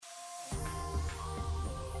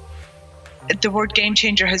The word game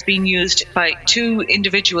changer has been used by two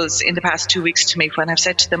individuals in the past 2 weeks to me when I've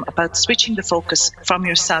said to them about switching the focus from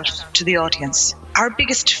yourself to the audience. Our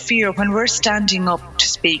biggest fear when we're standing up to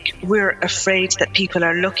speak, we're afraid that people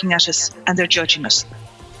are looking at us and they're judging us.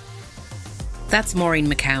 That's Maureen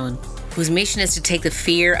McCowen, whose mission is to take the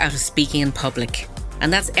fear out of speaking in public.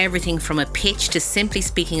 And that's everything from a pitch to simply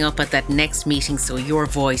speaking up at that next meeting so your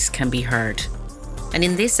voice can be heard. And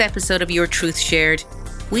in this episode of Your Truth Shared,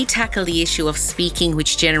 we tackle the issue of speaking,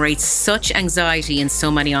 which generates such anxiety in so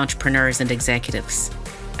many entrepreneurs and executives.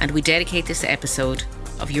 And we dedicate this episode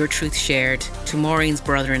of Your Truth Shared to Maureen's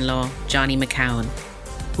brother-in-law, Johnny McCowen,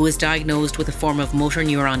 who was diagnosed with a form of motor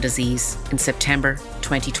neuron disease in September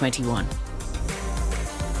 2021.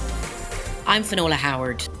 I'm Finola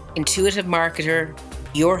Howard, intuitive marketer,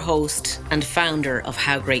 your host and founder of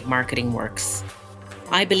How Great Marketing Works.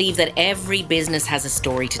 I believe that every business has a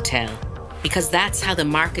story to tell, because that's how the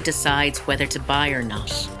market decides whether to buy or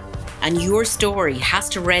not. And your story has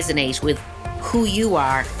to resonate with who you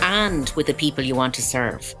are and with the people you want to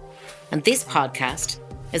serve. And this podcast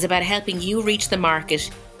is about helping you reach the market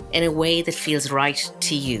in a way that feels right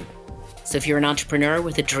to you. So if you're an entrepreneur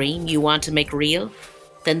with a dream you want to make real,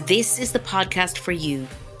 then this is the podcast for you,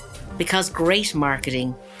 because great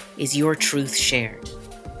marketing is your truth shared.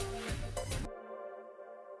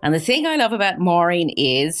 And the thing I love about Maureen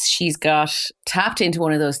is she's got tapped into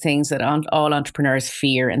one of those things that all entrepreneurs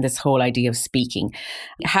fear, and this whole idea of speaking.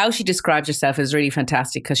 How she describes herself is really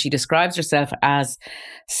fantastic, because she describes herself as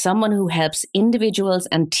someone who helps individuals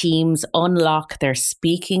and teams unlock their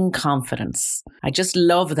speaking confidence. I just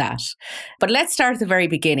love that. But let's start at the very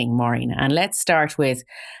beginning, Maureen, and let's start with,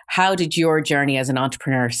 how did your journey as an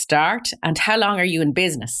entrepreneur start, and how long are you in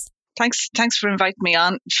business? Thanks for inviting me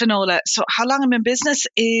on, Finola. So how long I'm in business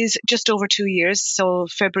is just over 2 years. So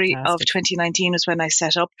February of 2019 was when I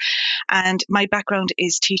set up. And my background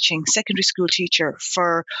is teaching, secondary school teacher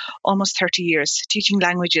for almost 30 years, teaching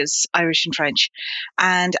languages, Irish and French.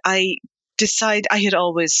 And I had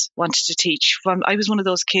always wanted to teach. I was one of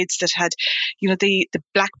those kids that had, the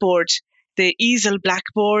blackboard, the easel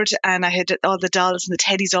blackboard, and I had all the dolls and the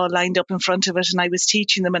teddies all lined up in front of it, and I was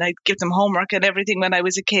teaching them and I'd give them homework and everything when I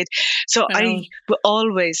was a kid. So I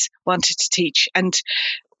always wanted to teach. And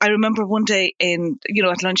I remember one day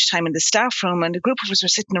at lunchtime in the staff room, and a group of us were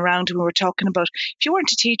sitting around and we were talking about, if you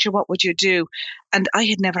weren't a teacher, what would you do? And I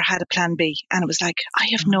had never had a plan B. And it was like, I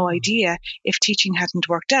have no idea if teaching hadn't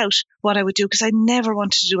worked out what I would do, because I never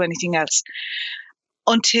wanted to do anything else.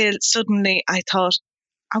 Until suddenly I thought,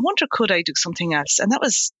 I wonder, could I do something else? And that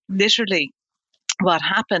was literally what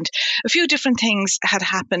happened. A few different things had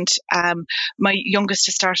happened. My youngest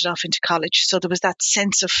had started off into college, so there was that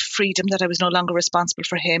sense of freedom that I was no longer responsible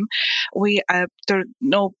for him.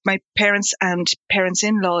 My parents and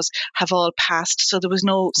parents-in-laws have all passed, so there was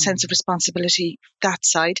no sense of responsibility that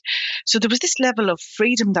side. So there was this level of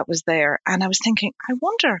freedom that was there, and I was thinking, I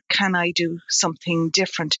wonder, can I do something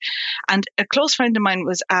different? And a close friend of mine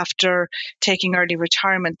was after taking early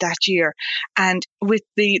retirement that year, and with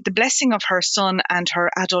the blessing of her son and her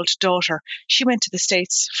adult daughter, she went to the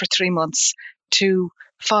States for 3 months to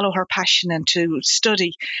follow her passion and to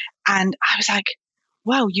study. And I was like,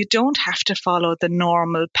 wow, you don't have to follow the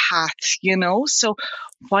normal path, so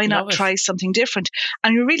why not try something different?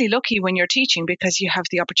 And you're really lucky when you're teaching, because you have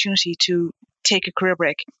the opportunity to take a career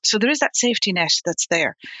break. So there is that safety net that's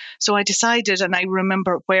there. So I decided, and I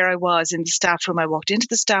remember where I was in the staff room. I walked into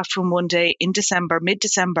the staff room one day in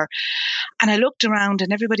mid-December, and I looked around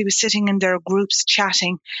and everybody was sitting in their groups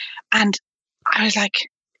chatting. And I was like,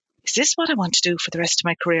 is this what I want to do for the rest of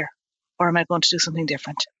my career? Or am I going to do something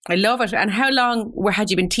different? I love it. And how long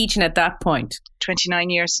had you been teaching at that point?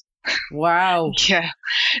 29 years. Wow. Yeah,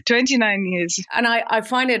 29 years. And I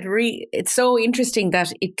find it's so interesting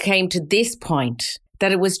that it came to this point,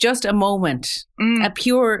 that it was just a moment,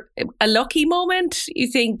 a lucky moment,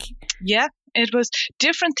 you think? Yeah. It was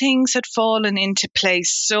different things had fallen into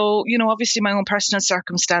place. So, obviously my own personal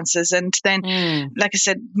circumstances. And then, like I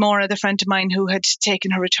said, Maura, the friend of mine who had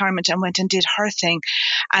taken her retirement and went and did her thing.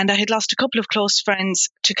 And I had lost a couple of close friends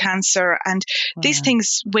to cancer. And these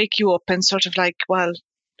things wake you up and sort of like, well,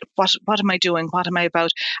 what am I doing? What am I about?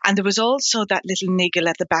 And there was also that little niggle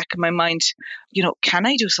at the back of my mind, can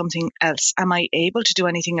I do something else? Am I able to do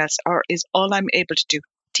anything else? Or is all I'm able to do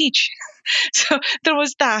teach? So there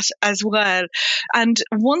was that as well. And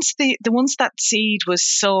once that seed was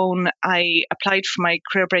sown, I applied for my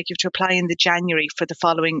career break. You have to apply in the January for the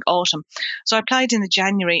following autumn. So I applied in the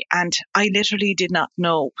January, and I literally did not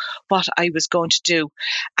know what I was going to do.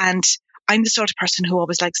 And I'm the sort of person who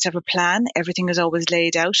always likes to have a plan. Everything is always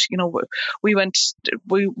laid out. We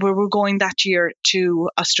were going that year to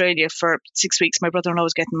Australia for 6 weeks. My brother-in-law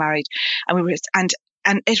was getting married,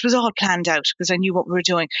 and it was all planned out because I knew what we were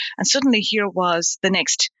doing. And suddenly here was the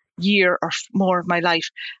next year or more of my life,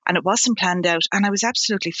 and it wasn't planned out. And I was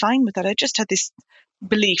absolutely fine with that. I just had this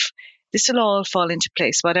belief, this will all fall into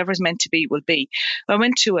place. Whatever's meant to be will be. I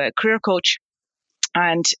went to a career coach,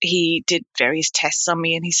 and he did various tests on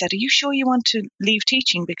me, and he said, "Are you sure you want to leave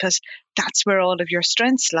teaching? Because that's where all of your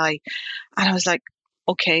strengths lie." And I was like,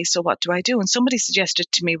 okay, so what do I do? And somebody suggested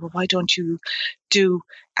to me, well, why don't you do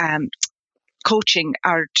coaching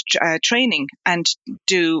or training and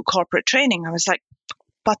do corporate training? I was like,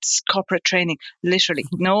 what's corporate training? Literally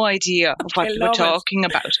no idea of what we're talking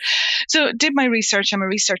about. So did my research. I'm a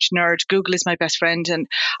research nerd. Google is my best friend. And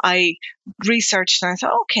I researched and I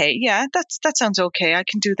thought, okay, yeah, that sounds okay. I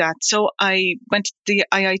can do that. So I went to the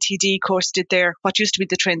IITD course, did what used to be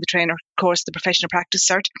the Train the Trainer course, the professional practice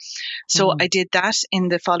cert. So I did that in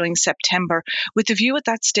the following September with the view at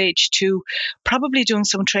that stage to probably doing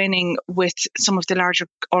some training with some of the larger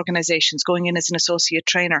organizations, going in as an associate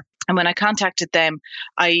trainer. And when I contacted them,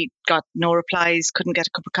 I got no replies, couldn't get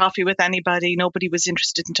a cup of coffee with anybody. Nobody was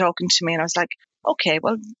interested in talking to me. And I was like, okay,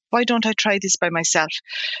 well, why don't I try this by myself?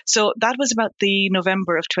 So that was about the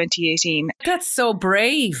November of 2018. That's so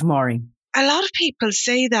brave, Maureen. A lot of people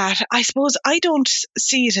say that. I suppose I don't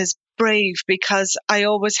see it as brave because I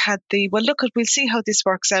always had we'll see how this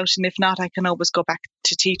works out. And if not, I can always go back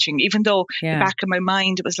to teaching, even though in the back of my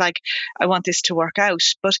mind, it was like, I want this to work out.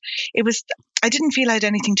 But I didn't feel I had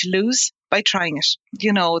anything to lose by trying it.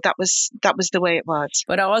 That was the way it was.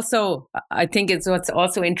 But also, I think what's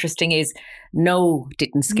also interesting is no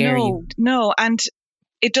didn't scare you. No. And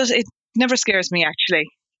it never scares me, actually.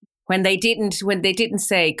 When they didn't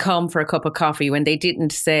say, come for a cup of coffee, when they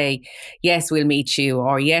didn't say, yes, we'll meet you,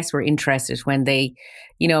 or yes, we're interested, when they,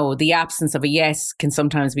 the absence of a yes can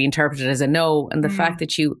sometimes be interpreted as a no. And the fact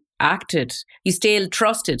that you acted, you still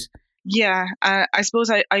trusted. Yeah, I suppose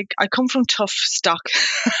I come from tough stock.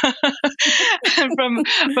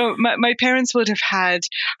 My parents would have had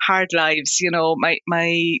hard lives.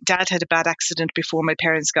 My dad had a bad accident before my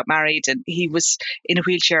parents got married, and he was in a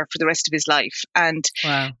wheelchair for the rest of his life. And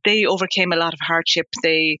They overcame a lot of hardship.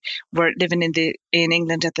 They were living in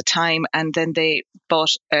England at the time, and then they bought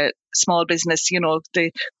a small business.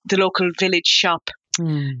 The local village shop.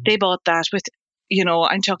 They bought that with.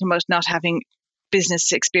 I'm talking about not having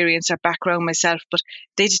business experience or background myself, but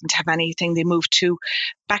they didn't have anything. They moved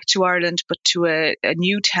back to Ireland, but to a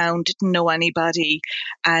new town, didn't know anybody,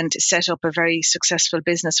 and set up a very successful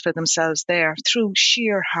business for themselves there through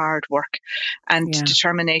sheer hard work and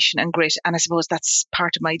determination and grit. And I suppose that's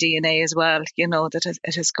part of my DNA as well, that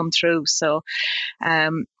it has come through. So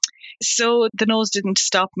the no's didn't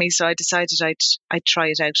stop me, so I decided I'd try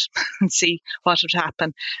it out and see what would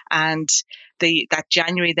happen. And that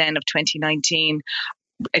January then of 2019,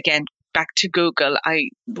 again, back to Google, I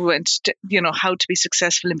went to, how to be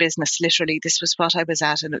successful in business. Literally, this was what I was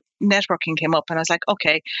at, and networking came up, and I was like,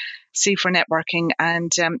 okay, see for networking.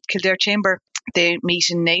 And Kildare Chamber, they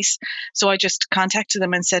meet in Naas, so I just contacted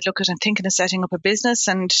them and said, look, I'm thinking of setting up a business,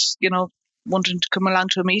 and wondering to come along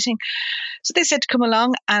to a meeting. So they said to come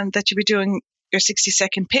along and that you'd be doing your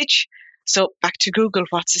 60-second pitch. So back to Google,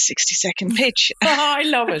 what's a 60-second pitch? Oh, I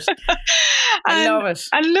love it. I love it.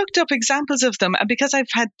 I looked up examples of them. And because I've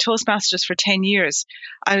had Toastmasters for 10 years,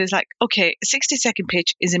 I was like, okay, a 60-second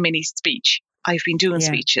pitch is a mini speech. I've been doing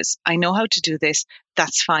speeches. I know how to do this.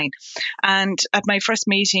 That's fine. And at my first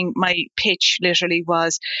meeting, my pitch literally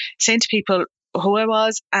was saying to people who I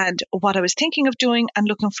was and what I was thinking of doing, and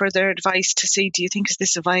looking for their advice to see, do you think is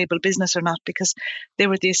this a viable business or not? Because they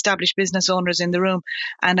were the established business owners in the room,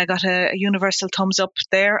 and I got a universal thumbs up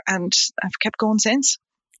there, and I've kept going since.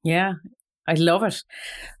 Yeah, I love it.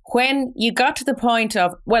 When you got to the point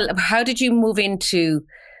of, how did you move into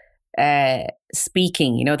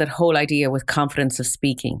speaking? That whole idea with confidence of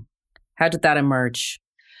speaking. How did that emerge?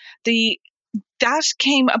 That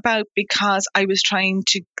came about because I was trying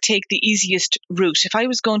to take the easiest route. If I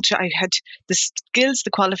was I had the skills,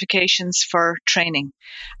 the qualifications for training.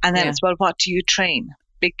 And then it's, what do you train?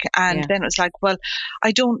 Then it was like,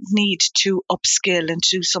 I don't need to upskill and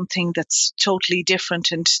do something that's totally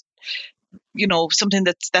different and, something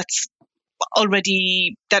that's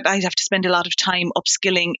already, that I'd have to spend a lot of time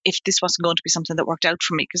upskilling if this wasn't going to be something that worked out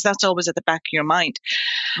for me, because that's always at the back of your mind.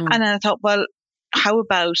 And then I thought, how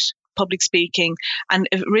about public speaking? And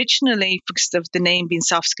originally, because of the name being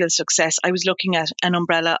Soft Skills Success, I was looking at an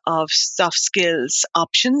umbrella of soft skills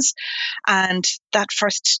options. And that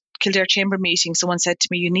first Kildare Chamber meeting, someone said to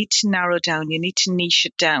me, you need to narrow down, you need to niche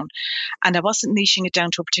it down. And I wasn't niching it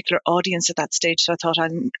down to a particular audience at that stage. So I thought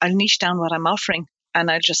I'll niche down what I'm offering, and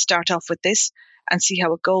I'll just start off with this and see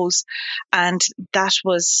how it goes. And that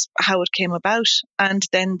was how it came about. And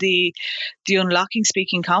then the Unlocking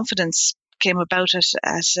Speaking Confidence came about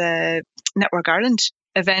at Network Ireland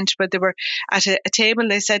event, where they were at a table.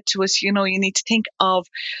 They said to us, you need to think of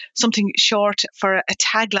something short for a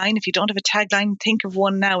tagline. If you don't have a tagline, think of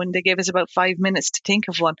one now. And they gave us about 5 minutes to think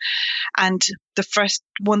of one. And the first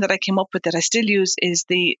one that I came up with that I still use is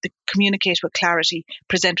the communicate with clarity,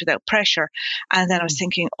 present without pressure. And then I was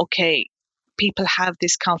thinking, okay, people have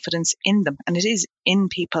this confidence in them, and it is in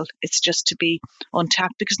people. It's just to be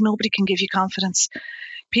untapped, because nobody can give you confidence.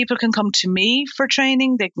 People can come to me for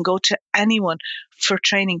training. They can go to anyone for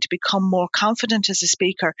training to become more confident as a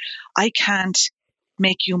speaker. I can't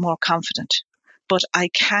make you more confident, but I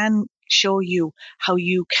can show you how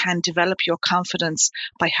you can develop your confidence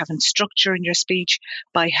by having structure in your speech,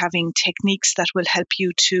 by having techniques that will help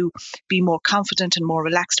you to be more confident and more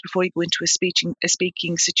relaxed before you go into a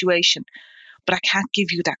speaking situation. But I can't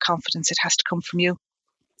give you that confidence. It has to come from you.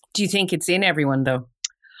 Do you think it's in everyone, though?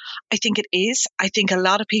 I think it is. I think a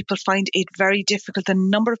lot of people find it very difficult. The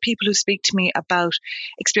number of people who speak to me about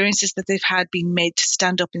experiences that they've had being made to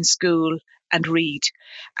stand up in school and read,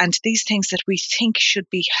 and these things that we think should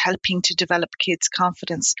be helping to develop kids'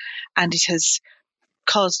 confidence, and it has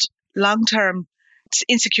caused long-term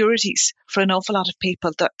insecurities for an awful lot of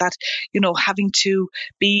people, that having to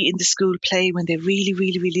be in the school play when they really,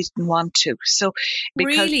 really, really didn't want to. So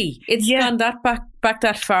really, it's gone that back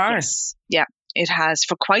that far. Yes, yeah. It has,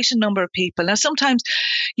 for quite a number of people. Now, sometimes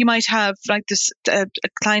you might have, like this, a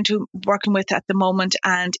client who I'm working with at the moment,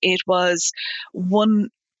 and it was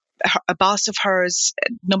a boss of hers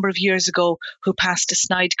a number of years ago who passed a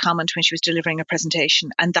snide comment when she was delivering a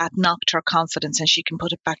presentation, and that knocked her confidence, and she can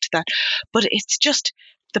put it back to that. But it's just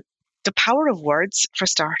the power of words, for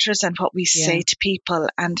starters, and what we say to people,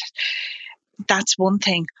 and that's one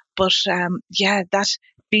thing. But that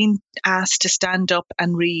being asked to stand up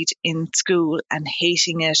and read in school and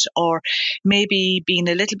hating it, or maybe being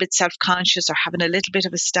a little bit self-conscious, or having a little bit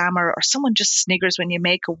of a stammer, or someone just sniggers when you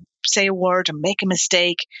say a word and make a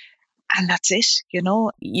mistake, and that's it,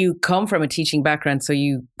 You come from a teaching background, so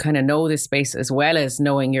you kind of know this space, as well as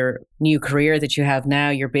knowing your new career that you have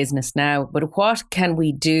now, your business now. But what can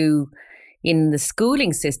we do in the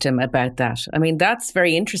schooling system about that? I mean, that's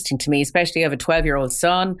very interesting to me, especially I have a 12-year-old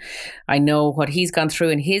son. I know what he's gone through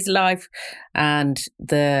in his life, and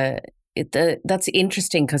that's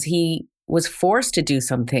interesting because he was forced to do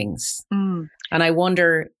some things. And I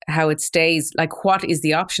wonder how it stays, like, what is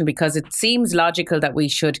the option? Because it seems logical that we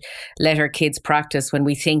should let our kids practice when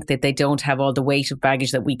we think that they don't have all the weight of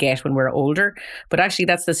baggage that we get when we're older. But actually,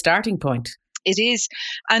 that's the starting point. It is.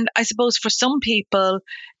 And I suppose for some people,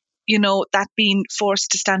 that being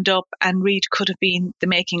forced to stand up and read could have been the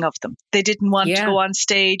making of them. They didn't want to go on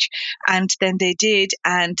stage, and then they did,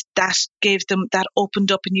 and that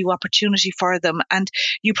opened up a new opportunity for them. And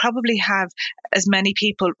you probably have as many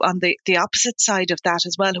people on the opposite side of that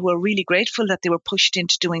as well, who are really grateful that they were pushed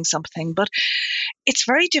into doing something. But it's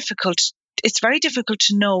very difficult. It's very difficult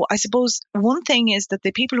to know. I suppose one thing is that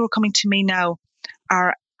the people who are coming to me now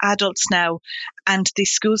are adults now, and the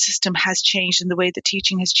school system has changed, and the way that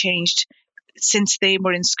teaching has changed since they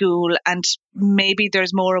were in school, and maybe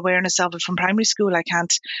there's more awareness of it from primary school. I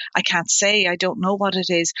can't say. I don't know what it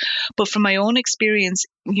is, but from my own experience,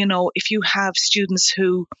 if you have students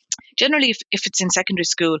who generally, if it's in secondary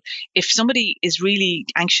school, if somebody is really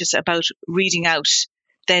anxious about reading out,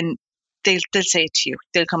 then they'll say it to you.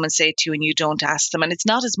 They'll come and say it to you, and you don't ask them. And it's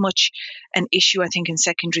not as much an issue, I think, in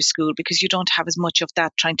secondary school, because you don't have as much of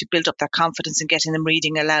that trying to build up that confidence and getting them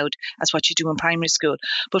reading aloud as what you do in primary school.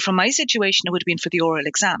 But from my situation, it would have been for the oral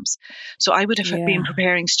exams. So I would have been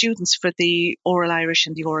preparing students for the oral Irish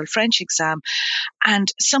and the oral French exam. And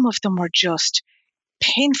some of them were just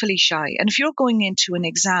painfully shy. And if you're going into an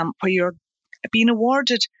exam where you're being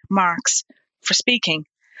awarded marks for speaking,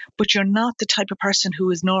 but you're not the type of person who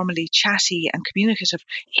is normally chatty and communicative,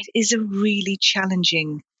 it is a really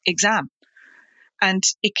challenging exam. And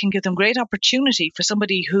it can give them great opportunity for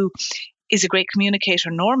somebody who is a great communicator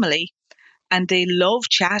normally, and they love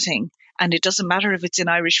chatting, and it doesn't matter if it's in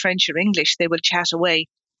Irish, French or English, they will chat away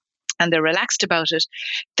and they're relaxed about it.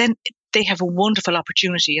 Then they have a wonderful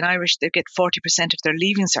opportunity. In Irish, they get 40% of their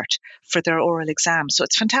leaving cert for their oral exam. So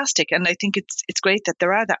it's fantastic. And I think it's great that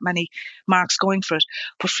there are that many marks going for it.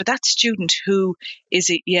 But for that student who is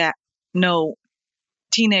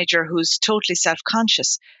teenager who's totally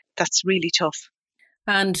self-conscious, that's really tough.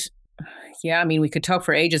 And Yeah, I mean, we could talk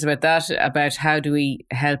for ages about that, about how do we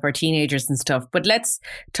help our teenagers and stuff. But let's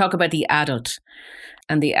talk about the adult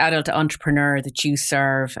and the adult entrepreneur that you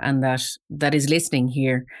serve and that is listening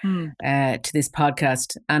here to this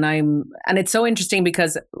podcast. And it's so interesting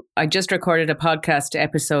because I just recorded a podcast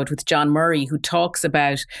episode with John Murray, who talks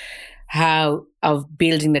about how of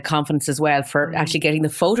building the confidence as well for actually getting the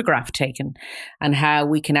photograph taken, and how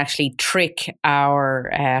we can actually trick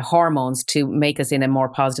our hormones to make us in a more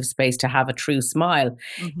positive space to have a true smile.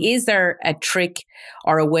 Is there a trick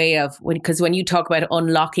or a way of, because when you talk about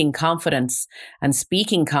unlocking confidence and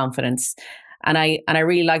speaking confidence, and I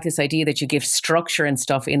really like this idea that you give structure and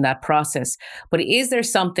stuff in that process, but is there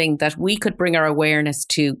something that we could bring our awareness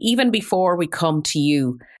to even before we come to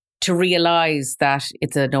you, to realize that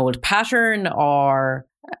it's an old pattern? Or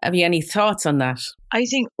have you any thoughts on that? I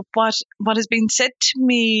think what has been said to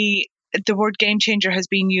me, the word game changer has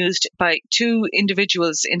been used by two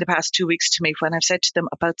individuals in the past 2 weeks to me when I've said to them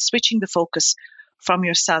about switching the focus from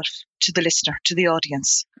yourself to the listener, to the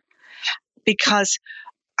audience. Because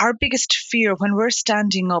our biggest fear when we're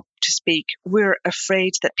standing up to speak, we're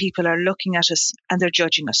afraid that people are looking at us and they're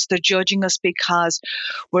judging us. They're judging us because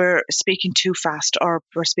we're speaking too fast, or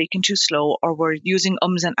we're speaking too slow, or we're using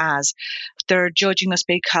ums and ahs. They're judging us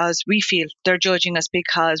because they're judging us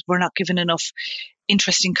because we're not giving enough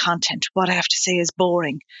interesting content. What I have to say is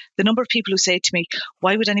boring. The number of people who say to me,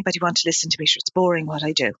 why would anybody want to listen to me? It's boring what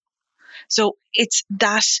I do. So it's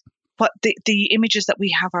that, what the images that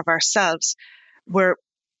we have of ourselves, we're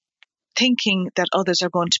thinking that others are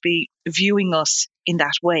going to be viewing us in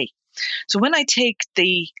that way. So when I take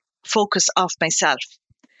the focus off myself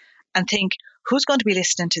and think, who's going to be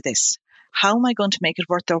listening to this? How am I going to make it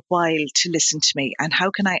worth their while to listen to me? And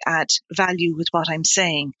how can I add value with what I'm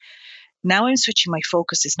saying? Now I'm switching my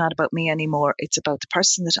focus. It's not about me anymore. It's about the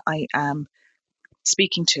person that I am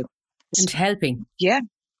speaking to. And helping. Yeah.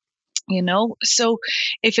 So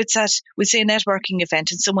if it's at, we say, a networking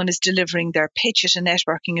event, and someone is delivering their pitch at a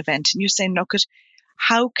networking event, and you're saying, look,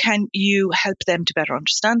 how can you help them to better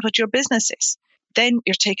understand what your business is? Then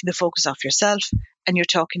you're taking the focus off yourself and you're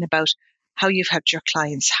talking about how you've helped your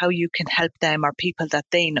clients, how you can help them or people that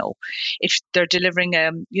they know. If they're delivering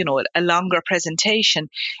a longer presentation,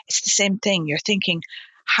 it's the same thing. You're thinking,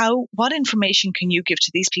 what information can you give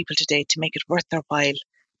to these people today to make it worth their while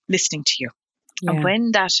listening to you? Yeah. And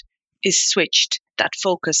when that is switched, that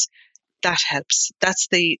focus, that helps. That's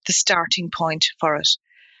the starting point for it.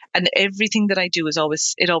 And everything that I do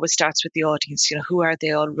always starts with the audience. Who are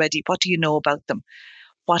they already? What do you know about them?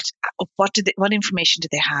 What information do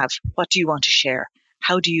they have? What do you want to share?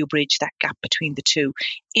 How do you bridge that gap between the two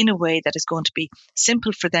in a way that is going to be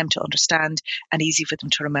simple for them to understand and easy for them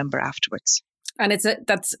to remember afterwards? And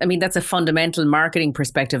that's a fundamental marketing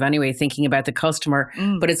perspective anyway, thinking about the customer.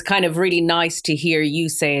 But it's kind of really nice to hear you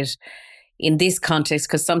say it in this context,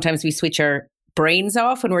 because sometimes we switch our brains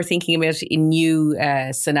off when we're thinking about it in new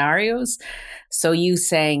scenarios. So you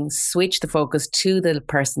saying switch the focus to the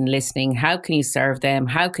person listening. How can you serve them?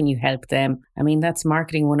 How can you help them? I mean, that's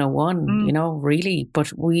marketing 101, really.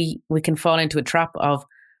 But we can fall into a trap of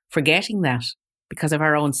forgetting that because of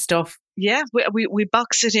our own stuff. Yeah, we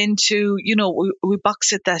box it into, we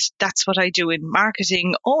box it that's what I do in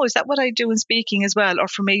marketing. Oh, is that what I do in speaking as well? Or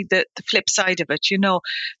for me, the flip side of it,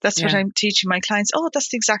 that's what I'm teaching my clients. Oh, that's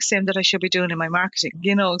the exact same that I should be doing in my marketing,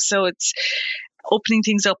 So it's opening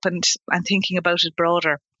things up and thinking about it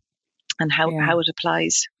broader and how it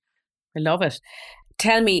applies. I love it.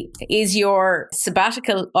 Tell me, is your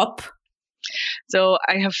sabbatical up? So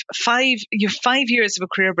I have 5 years of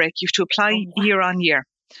a career break. You have to apply year on year.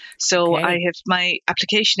 So I have my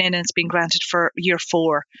application in and it's been granted for year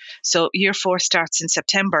 4. So year 4 starts in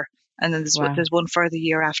September, and then there's one further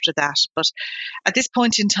year after that. But at this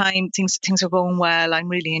point in time, things are going well. I'm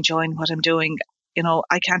really enjoying what I'm doing.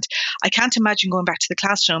 I can't imagine going back to the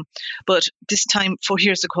classroom, but this time 4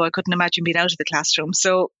 years ago, I couldn't imagine being out of the classroom.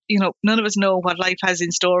 So, none of us know what life has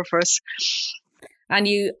in store for us. And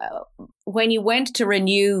you, when you went to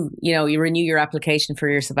renew your application for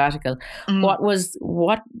your sabbatical, what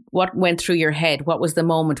went through your head? What was the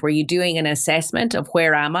moment? Were you doing an assessment of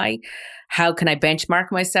where am I? How can I benchmark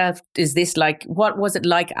myself? Is this what was it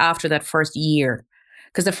like after that first year?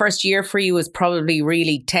 Because the first year for you was probably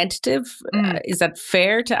really tentative. Is that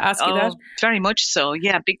fair to ask you that? Very much so,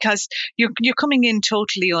 yeah, because you're coming in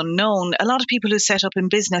totally unknown. A lot of people who set up in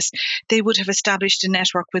business, they would have established a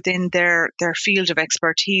network within their field of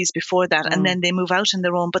expertise before that, and then they move out on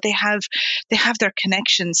their own, but they have their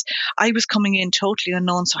connections. I was coming in totally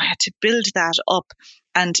unknown, so I had to build that up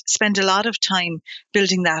and spend a lot of time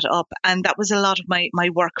building that up. And that was a lot of my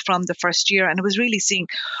work from the first year. And I was really seeing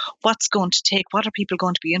what's going to take, what are people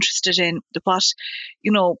going to be interested in, what,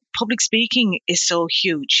 public speaking is so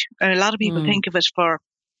huge. And a lot of people think of it for,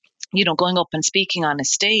 going up and speaking on a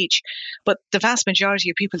stage. But the vast majority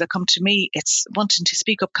of people that come to me, it's wanting to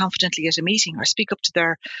speak up confidently at a meeting or speak up to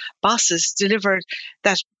their bosses, deliver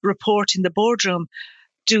that report in the boardroom.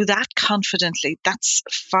 Do that confidently. That's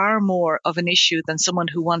far more of an issue than someone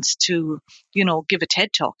who wants to, give a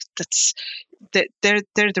TED talk. They're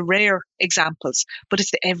the rare examples, but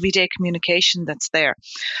it's the everyday communication that's there.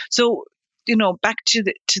 So, back to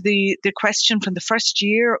the question from the first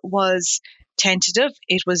year was tentative.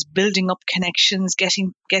 It was building up connections,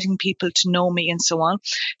 getting people to know me and so on.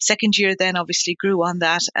 Second year then obviously grew on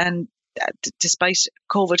that, and despite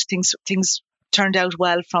COVID, things turned out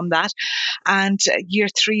well from that. And year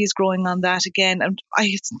 3 is growing on that again. And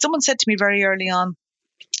someone said to me very early on,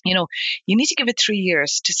 you need to give it 3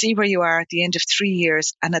 years to see where you are at the end of 3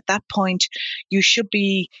 years. And at that point, you should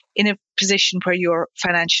be in a position where you're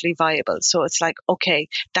financially viable. So it's like, okay,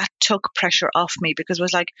 that took pressure off me, because it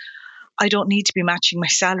was like, I don't need to be matching my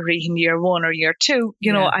salary in year 1 or year 2.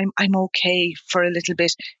 I'm okay for a little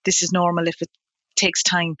bit. This is normal if it takes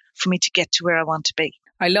time for me to get to where I want to be.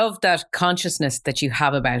 I love that consciousness that you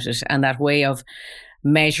have about it and that way of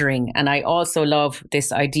measuring. And I also love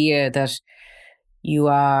this idea that you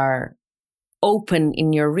are open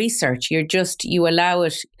in your research. You allow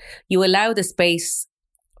the space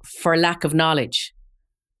for lack of knowledge,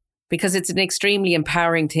 because it's an extremely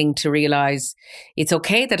empowering thing to realize it's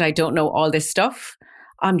okay that I don't know all this stuff.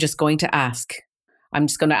 I'm just going to ask. I'm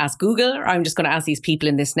just going to ask Google, or I'm just going to ask these people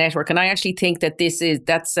in this network. And I actually think that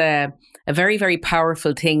that's a very, very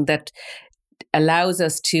powerful thing that allows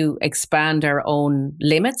us to expand our own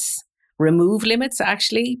limits, remove limits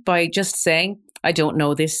actually, by just saying, I don't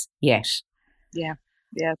know this yet.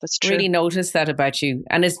 Yeah, that's true. Really notice that about you.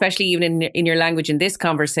 And especially even in your language in this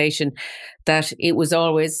conversation, that it was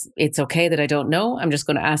always, it's okay that I don't know. I'm just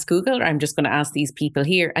going to ask Google, or I'm just going to ask these people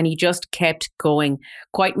here. And you just kept going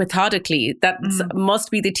quite methodically. That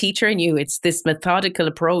must be the teacher in you. It's this methodical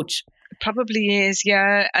approach. Probably is,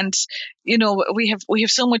 yeah. And we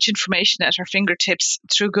have so much information at our fingertips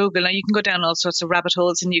through Google. Now you can go down all sorts of rabbit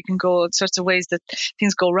holes, and you can go all sorts of ways that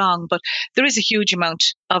things go wrong, but there is a huge amount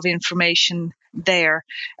of information there.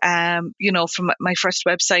 From my first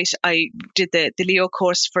website, I did the Leo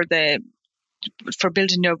course for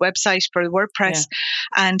building your website for WordPress,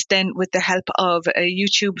 and then with the help of a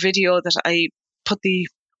YouTube video that I put the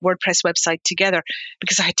WordPress website together,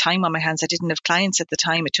 because I had time on my hands. I didn't have clients at the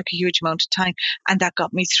time. It took a huge amount of time, and that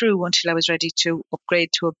got me through until I was ready to upgrade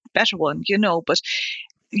to a better one, but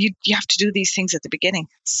you have to do these things at the beginning.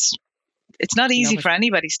 It's not easy for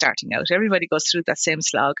anybody starting out. Everybody goes through that same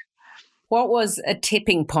slog. What was a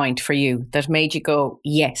tipping point for you that made you go,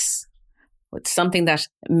 yes? It's something that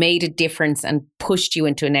made a difference and pushed you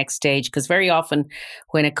into a next stage? Because very often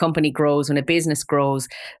when a company grows, when a business grows,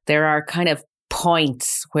 there are kind of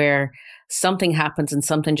points where something happens and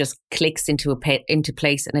something just clicks into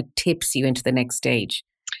place, and it tips you into the next stage.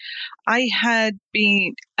 I had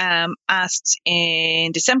been asked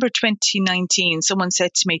in December 2019, someone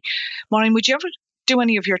said to me, Maureen, would you ever do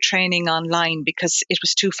any of your training online, because it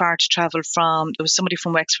was too far to travel from, there was somebody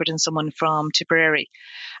from Wexford and someone from Tipperary.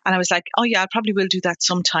 And I was like, oh yeah, I probably will do that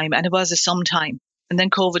sometime. And it was a sometime. And then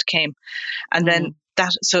COVID came. And then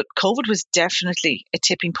so COVID was definitely a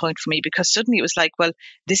tipping point for me, because suddenly it was like, well,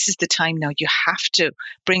 this is the time now. You have to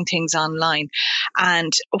bring things online.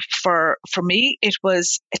 And for me, it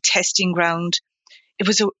was a testing ground. It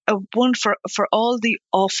was a one for all the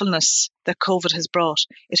awfulness that COVID has brought.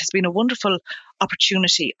 It has been a wonderful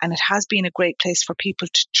opportunity, and it has been a great place for people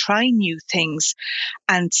to try new things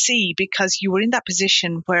and see, because you were in that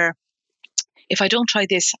position where if I don't try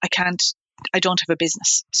this, I don't have a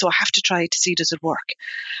business. So I have to try it to see, does it work?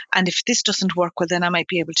 And if this doesn't work, well, then I might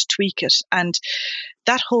be able to tweak it. And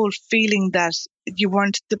that whole feeling that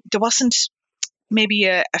there wasn't maybe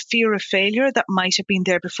a fear of failure that might have been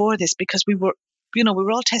there before this, because we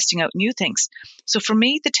were all testing out new things. So for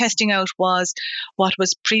me, the testing out was what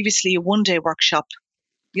was previously a one-day workshop,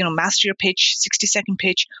 master your pitch, 60-second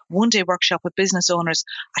pitch, one-day workshop with business owners.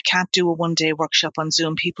 I can't do a one-day workshop on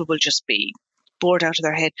Zoom. People will just be bored out of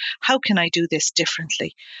their head. How can I do this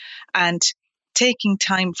differently? And taking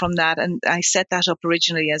time from that, and I set that up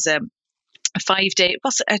originally as a 5-day,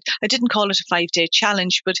 I didn't call it a 5-day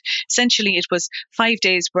challenge, but essentially it was 5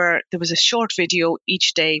 days where there was a short video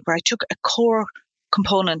each day where I took a core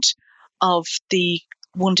component of the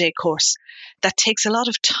one-day course that takes a lot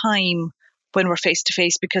of time when we're face to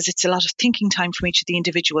face, because it's a lot of thinking time from each of the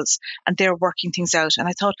individuals and they're working things out. And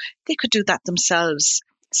I thought they could do that themselves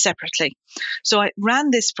separately. So I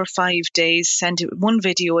ran this for 5 days, sent one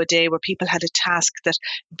video a day where people had a task that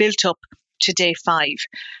built up to day 5.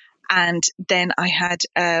 And then I had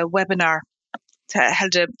a webinar,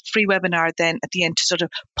 held a free webinar then at the end to sort of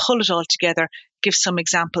pull it all together, give some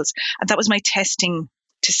examples. And that was my testing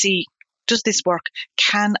to see, does this work?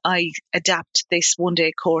 Can I adapt this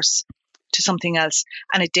 1-day course to something else?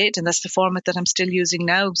 And it did. And that's the format that I'm still using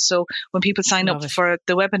now. So when people sign up for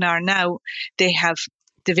the webinar now, they have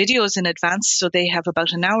the videos in advance. So they have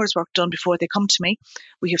about an hour's work done before they come to me.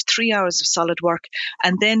 We have 3 hours of solid work.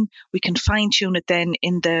 And then we can fine tune it then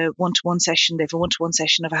in the one-to-one session. They have a one-to-one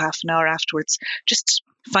session of a half an hour afterwards, just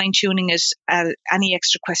fine tuning it, any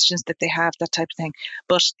extra questions that they have, that type of thing.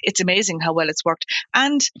 But it's amazing how well it's worked.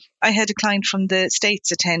 And I had a client from the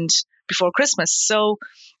States attend before Christmas. So,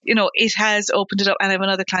 it has opened it up. And I have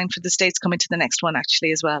another client for the States coming to the next one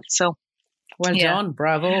actually as well. So well done.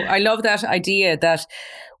 Bravo. I love that idea that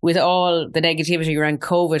with all the negativity around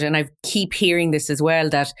COVID, and I keep hearing this as well,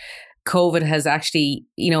 that COVID has actually,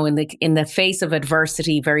 in the face of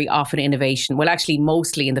adversity, very often innovation, well, actually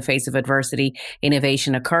mostly in the face of adversity,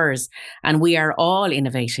 innovation occurs, and we are all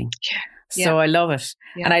innovating. Yeah. So I love it.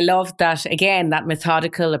 Yeah. And I love that, again, that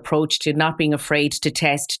methodical approach to not being afraid to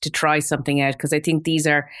test, to try something out, because I think these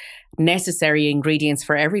are necessary ingredients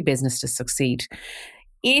for every business to succeed.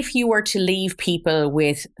 If you were to leave people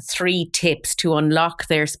with 3 tips to unlock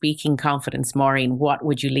their speaking confidence, Maureen, what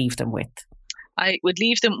would you leave them with? I would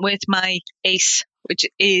leave them with my ACE, which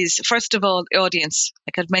is, first of all, the audience.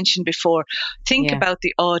 Like I've mentioned before, think about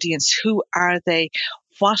the audience. Who are they?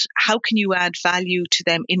 How can you add value to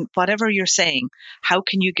them in whatever you're saying? How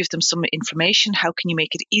can you give them some information? How can you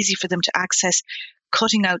make it easy for them to access?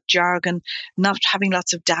 Cutting out jargon, not having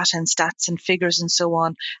lots of data and stats and figures and so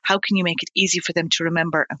on. How can you make it easy for them to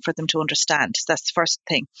remember and for them to understand? That's the first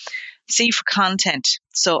thing. C for content.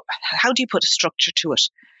 So how do you put a structure to it?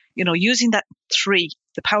 Using that 3,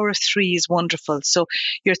 the power of 3 is wonderful. So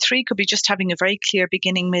your 3 could be just having a very clear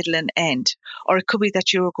beginning, middle and end. Or it could be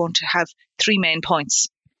that you're going to have 3 main points.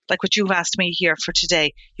 Like what you've asked me here for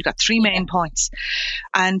today. You've got 3 main points.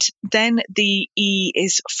 And then the E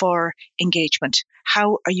is for engagement.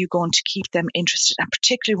 How are you going to keep them interested? And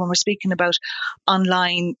particularly when we're speaking about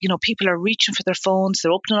online, people are reaching for their phones.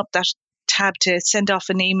 They're opening up that tab to send off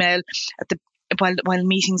an email while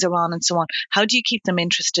meetings are on and so on. How do you keep them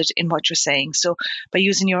interested in what you're saying? So by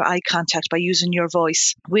using your eye contact, by using your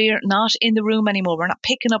voice. We're not in the room anymore. We're not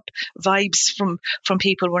picking up vibes from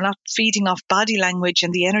people. We're not feeding off body language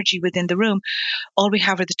and the energy within the room. All we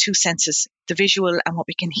have are the 2 senses, the visual and what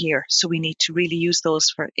we can hear. So we need to really use those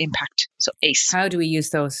for impact. So ACE. How do we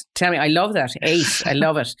use those? Tell me, I love that. ACE, I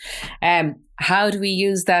love it. How do we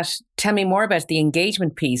use that? Tell me more about the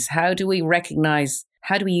engagement piece. How do we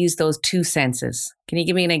use those 2 senses? Can you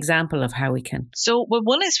give me an example of how we can? So,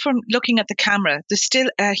 one is from looking at the camera. There's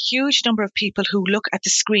still a huge number of people who look at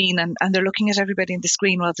the screen and they're looking at everybody in the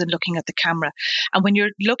screen rather than looking at the camera. And when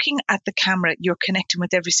you're looking at the camera, you're connecting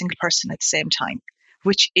with every single person at the same time,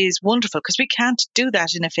 which is wonderful because we can't do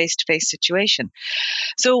that in a face-to-face situation.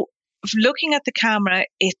 So, looking at the camera,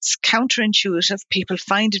 it's counterintuitive. People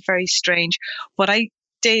find it very strange. What I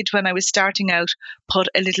did when I was starting out, put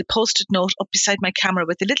a little post-it note up beside my camera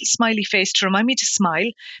with a little smiley face to remind me to smile,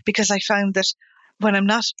 because I found that when I'm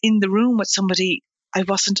not in the room with somebody, I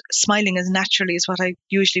wasn't smiling as naturally as what I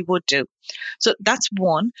usually would do. So that's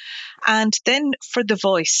one. And then for the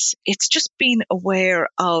voice, it's just being aware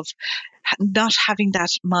of not having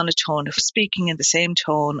that monotone of speaking in the same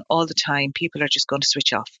tone all the time. People are just going to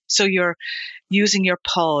switch off. So you're using your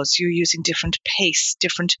pause, you're using different pace,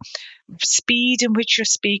 different speed in which you're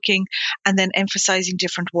speaking, and then emphasizing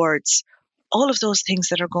different words. All of those things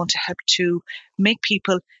that are going to help to make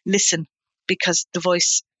people listen, because the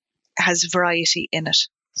voice has variety in it.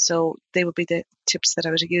 So they would be the tips that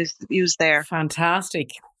I would use there.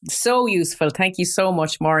 Fantastic. So useful. Thank you so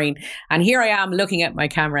much, Maureen. And here I am looking at my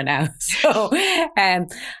camera now. So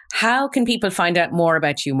how can people find out more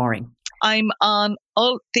about you, Maureen? I'm on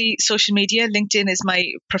all the social media. LinkedIn is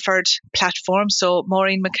my preferred platform. So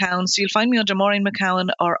Maureen McCowen. So you'll find me under Maureen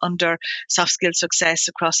McCowen or under Soft Skill Success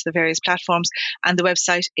across the various platforms. And the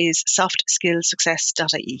website is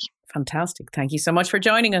softskillsuccess.ie. Fantastic. Thank you so much for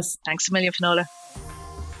joining us. Thanks a million, Finola.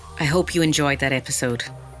 I hope you enjoyed that episode.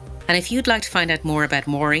 And if you'd like to find out more about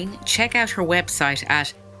Maureen, check out her website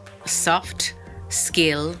at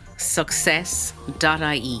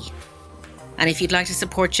softskillsuccess.ie. And if you'd like to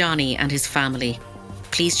support Johnny and his family,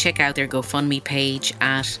 please check out their GoFundMe page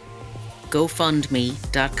at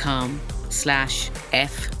gofundme.com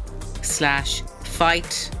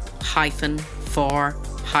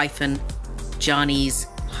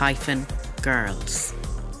fight-for-Johnny's-girls.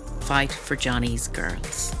 Fight for Johnny's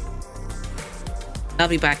Girls. I'll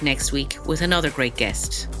be back next week with another great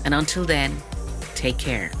guest. And until then, take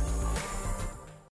care.